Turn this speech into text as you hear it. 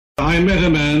I met a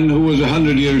man who was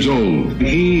 100 years old.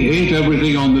 He ate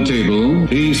everything on the table.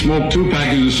 He smoked 2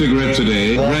 packets of cigarettes a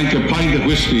day, drank a pint of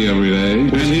whiskey every day,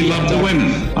 and he loved the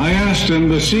women. I asked him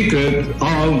the secret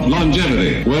of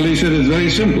longevity. Well, he said, it's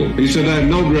very simple. He said, I have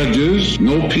no grudges,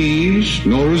 no peeves,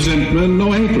 no resentment,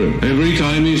 no hatred. Every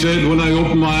time, he said, when I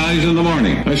open my eyes in the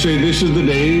morning, I say, this is the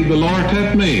day the Lord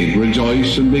hath made.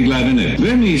 Rejoice and be glad in it.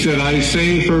 Then he said, I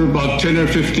say for about 10 or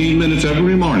 15 minutes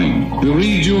every morning, the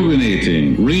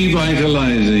rejuvenating,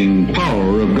 revitalizing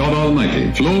power of God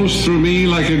Almighty flows through me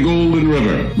like a golden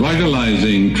river,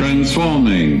 vitalizing,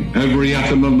 transforming every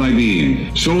atom of my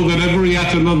being, so that every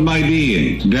atom of my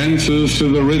being dances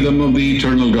to the rhythm of the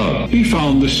eternal God. He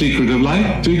found the secret of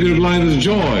life. The secret of life is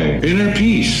joy, inner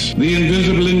peace, the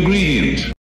invisible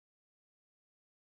ingredient.